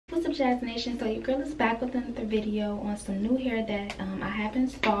What's up, Jazz Nation? So your girl is back with another video on some new hair that I have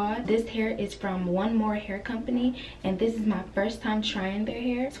installed. This hair is from One More Hair Company, and this is my first time trying their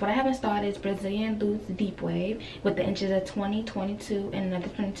hair. So what I have installed is Brazilian Loose Deep Wave with the inches of 20, 22, and another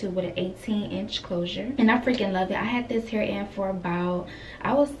 22 with an 18-inch closure. And I freaking love it. I had this hair in for about,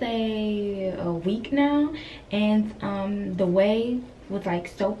 I would say, a week now, and the wave was like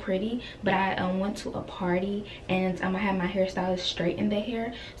so pretty, but I went to a party and I had my hairstylist straighten the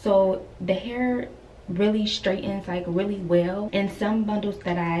hair, so the hair really straightens like really well. And some bundles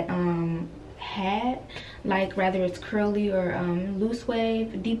that I had, like rather it's curly or loose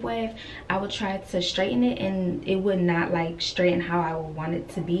wave, deep wave, I would try to straighten it and it would not like straighten how I would want it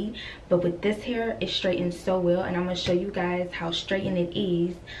to be. But with this hair, it straightens so well, and I'm gonna show you guys how straightened it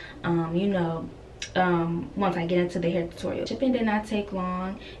is, you know, once I get into the hair tutorial. Shipping did not take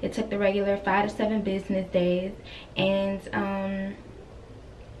long. It took the regular 5 to 7 business days, and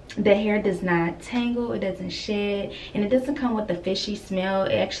the hair does not tangle, it doesn't shed, and it doesn't come with the fishy smell.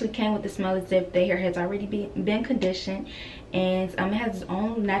 It actually came with the smell as if the hair has already been conditioned, and it has its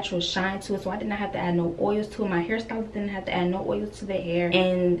own natural shine to it, so I did not have to add no oils to it. My hairstylist didn't have to add no oils to the hair,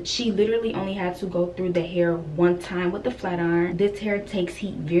 and she literally only had to go through the hair one time with the flat iron. This hair takes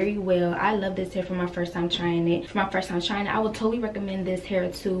heat very well. I love this hair for my first time trying it. I would totally recommend this hair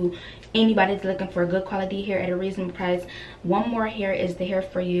to anybody that's looking for a good quality hair at a reasonable price. One More Hair is the hair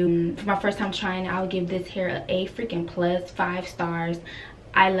for you. For my first time trying it, I would give this hair an A freaking plus, 5 stars.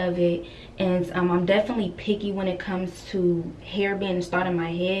 I love it, and I'm definitely picky when it comes to hair being installed in my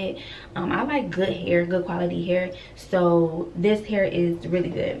head. I like good hair, good quality hair, so this hair is really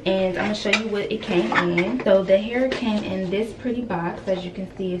good. And I'm gonna show you what it came in. So the hair came in this pretty box. As you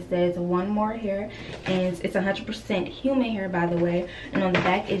can see, it says One More Hair, and it's 100% human hair, by the way. And on the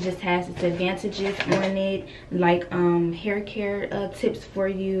back, it just has its advantages on it, like hair care tips for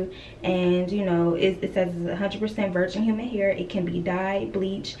you. And you know, it says it's 100% virgin human hair. It can be dyed,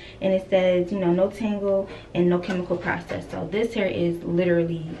 bleach, and it says, you know, no tangle and no chemical process. So this hair is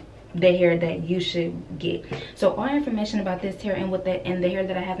literally the hair that you should get. So all information about this hair and the hair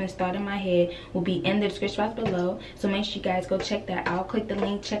that I have installed in my head will be in the description box below, so make sure you guys go check that out. Click the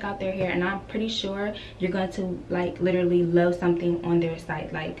link, check out their hair, and I'm pretty sure you're going to like literally love something on their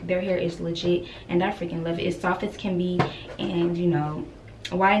site. Like, their hair is legit, and I freaking love it. It's soft as can be, and you know,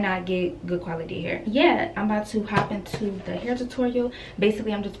 why not get good quality hair? Yeah, I'm about to hop into the hair tutorial.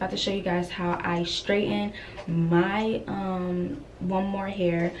 Basically, I'm just about to show you guys how I straighten my One More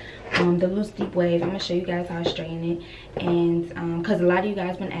Hair, the loose deep wave. I'm gonna show you guys how I straighten it, and because a lot of you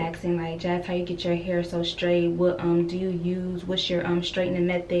guys been asking, like, Jazz, how you get your hair so straight? What do you use? What's your straightening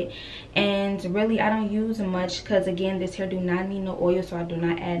method? And really, I don't use much, because again, this hair do not need no oil, so I do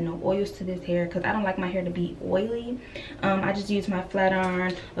not add no oils to this hair because I don't like my hair to be oily. I just use my flat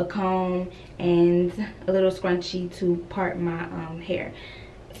iron, a comb, and a little scrunchie to part my hair.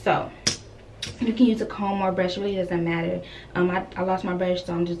 So you can use a comb or a brush, it really doesn't matter. I lost my brush,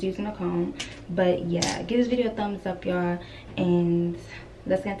 so I'm just using a comb. But yeah, give this video a thumbs up, y'all, and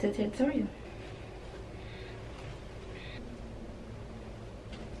let's get into the tutorial.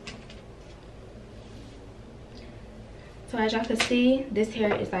 So as y'all can see, this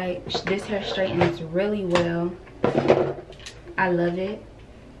hair straightens really well. I love it.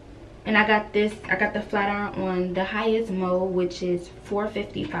 And I got the flat iron on the highest mode, which is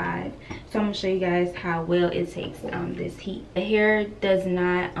 455. So I'm gonna show you guys how well it takes this heat. The hair does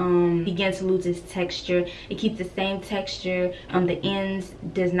not begin to lose its texture. It keeps the same texture. The ends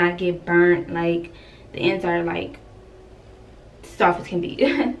does not get burnt. Like, the ends are like soft as can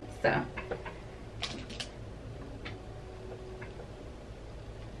be. So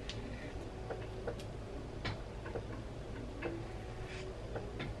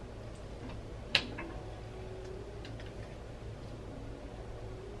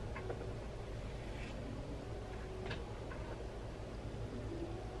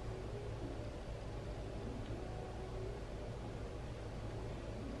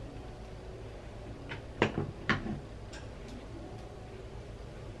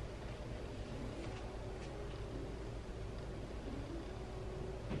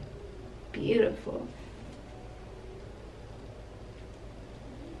beautiful.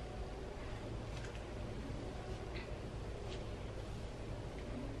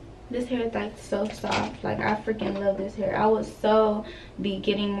 This hair is like so soft. Like, I freaking love this hair. I would so be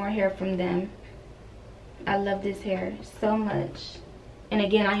getting more hair from them. I love this hair so much. And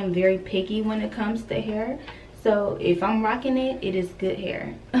again, I am very picky when it comes to hair, so if I'm rocking it, it is good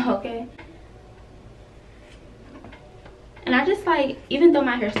hair. Okay. And I just like, even though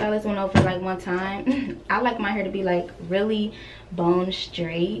my hairstylist went over like one time, I like my hair to be like really bone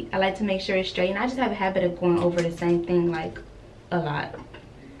straight. I like to make sure it's straight, and I just have a habit of going over the same thing like a lot.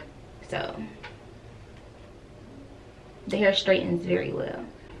 So the hair straightens very well.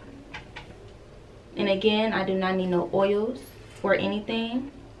 And again, I do not need no oils or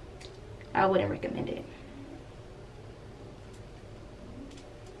anything. I wouldn't recommend it.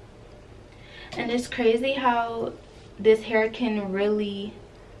 And it's crazy how this hair can really,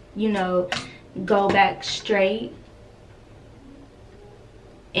 you know, go back straight,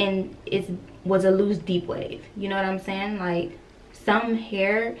 and it was a loose deep wave. You know what I'm saying? Like, some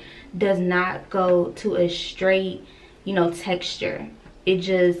hair does not go to a straight, you know, texture. It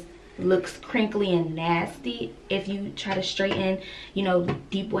just looks crinkly and nasty if you try to straighten, you know,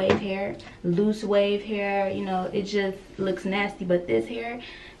 deep wave hair, loose wave hair. You know, it just looks nasty. But this hair,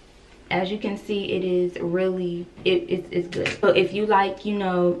 as you can see, it is really, it's good. So if you like, you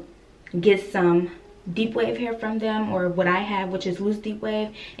know, get some deep wave hair from them, or what I have, which is loose deep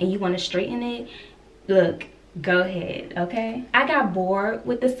wave, and you want to straighten it, look, go ahead. Okay, I got bored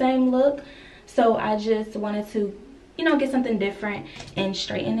with the same look, so I just wanted to, you know, get something different and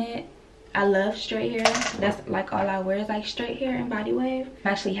straighten it. I love straight hair. That's like all I wear is like straight hair and body wave.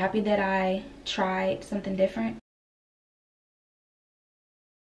 I'm actually happy that I tried something different.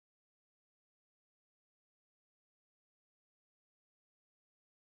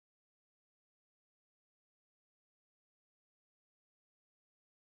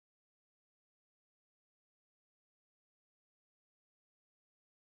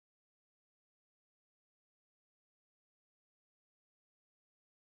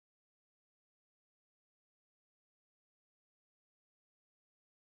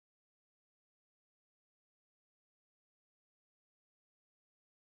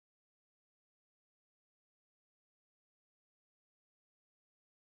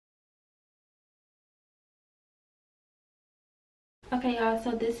 Okay, y'all,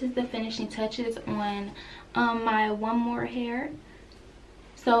 so this is the finishing touches on my One More hair.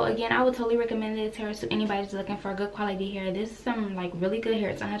 So again, I would totally recommend this hair to anybody who's looking for good quality hair. This is some like really good hair.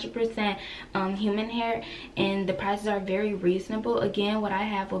 It's 100% human hair, and the prices are very reasonable. Again, what I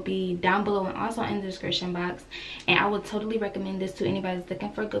have will be down below and also in the description box, and I would totally recommend this to anybody who's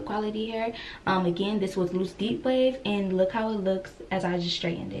looking for good quality hair. Again, this was loose deep wave, and look how it looks as I just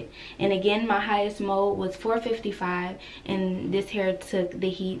straightened it. And again, my highest mode was 455, and this hair took the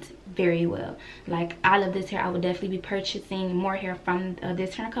heat very well. Like, I love this hair. I would definitely be purchasing more hair from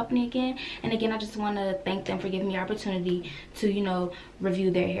this hair company again. And again, I just want to thank them for giving me the opportunity to, you know,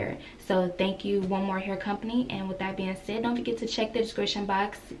 review their hair. So thank you, One More Hair Company. And with that being said, don't forget to check the description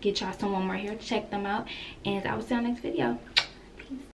box, get y'all some One More Hair, check them out, and I will see you on the next video.